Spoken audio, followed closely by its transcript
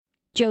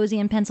Josie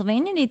in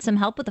Pennsylvania needs some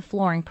help with a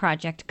flooring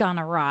project gone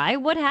awry.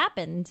 What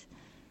happened?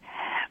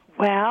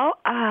 Well,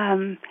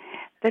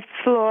 the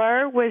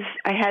floor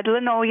I had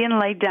linoleum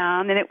laid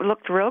down, and it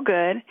looked real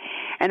good.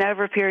 And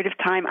over a period of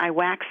time, I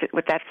waxed it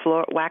with that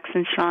floor wax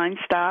and shine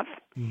stuff.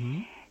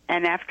 Mm-hmm.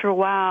 And after a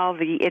while,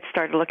 it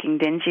started looking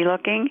dingy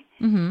looking.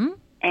 Mm-hmm.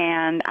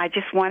 And I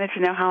just wanted to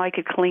know how I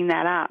could clean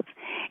that up.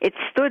 It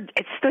stood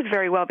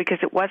very well because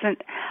it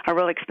wasn't a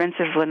real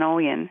expensive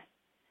linoleum.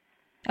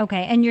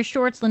 Okay, and you're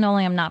sure it's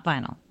linoleum, not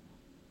vinyl?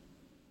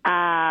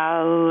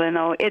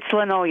 It's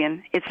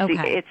linoleum.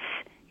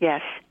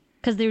 Yes.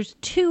 Because there's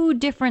two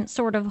different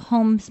sort of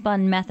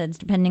homespun methods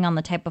depending on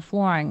the type of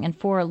flooring. And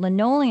for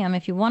linoleum,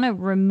 if you want to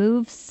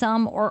remove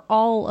some or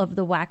all of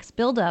the wax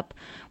buildup,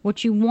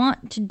 what you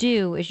want to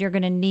do is you're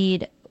going to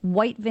need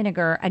white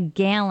vinegar, a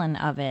gallon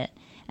of it,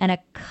 and a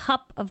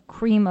cup of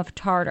cream of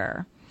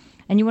tartar.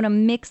 And you want to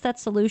mix that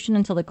solution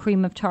until the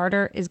cream of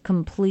tartar is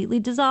completely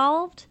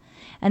dissolved.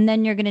 And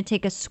then you're going to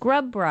take a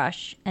scrub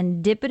brush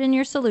and dip it in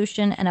your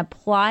solution and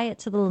apply it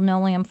to the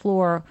linoleum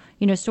floor,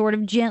 sort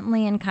of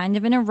gently and kind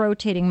of in a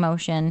rotating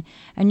motion.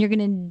 And you're going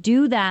to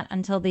do that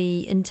until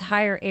the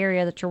entire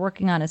area that you're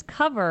working on is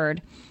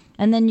covered.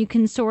 And then you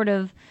can sort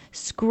of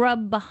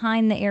scrub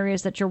behind the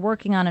areas that you're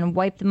working on and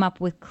wipe them up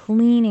with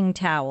cleaning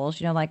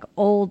towels, like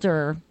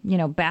older,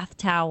 bath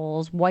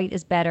towels. White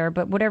is better,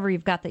 but whatever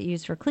you've got that you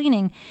use for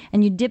cleaning.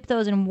 And you dip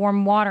those in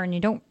warm water, and you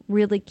don't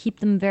really keep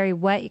them very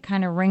wet. You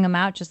kind of wring them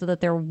out just so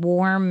that they're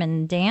warm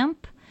and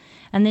damp.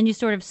 And then you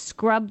sort of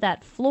scrub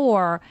that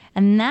floor,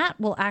 and that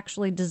will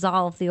actually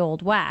dissolve the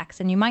old wax.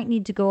 And you might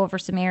need to go over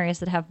some areas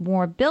that have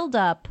more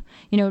buildup,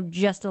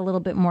 just a little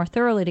bit more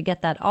thoroughly to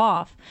get that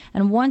off.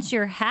 And once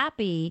you're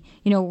happy,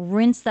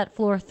 rinse that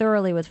floor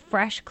thoroughly with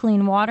fresh,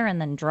 clean water and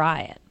then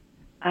dry it.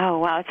 Oh,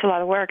 wow. It's a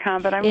lot of work, huh?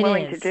 But I'm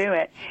willing to do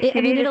it.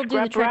 It'll do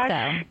the trick,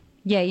 though.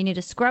 Yeah, you need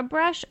a scrub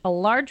brush, a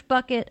large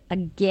bucket, a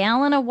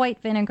gallon of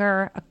white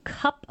vinegar, a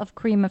cup of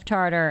cream of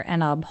tartar,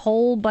 and a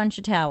whole bunch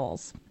of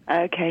towels.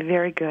 Okay,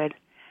 very good.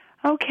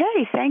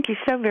 Okay, thank you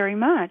so very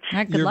much. All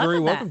right, You're very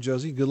welcome,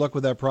 Josie. Good luck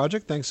with that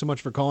project. Thanks so much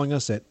for calling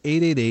us at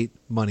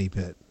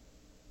 888-MONEY-PIT.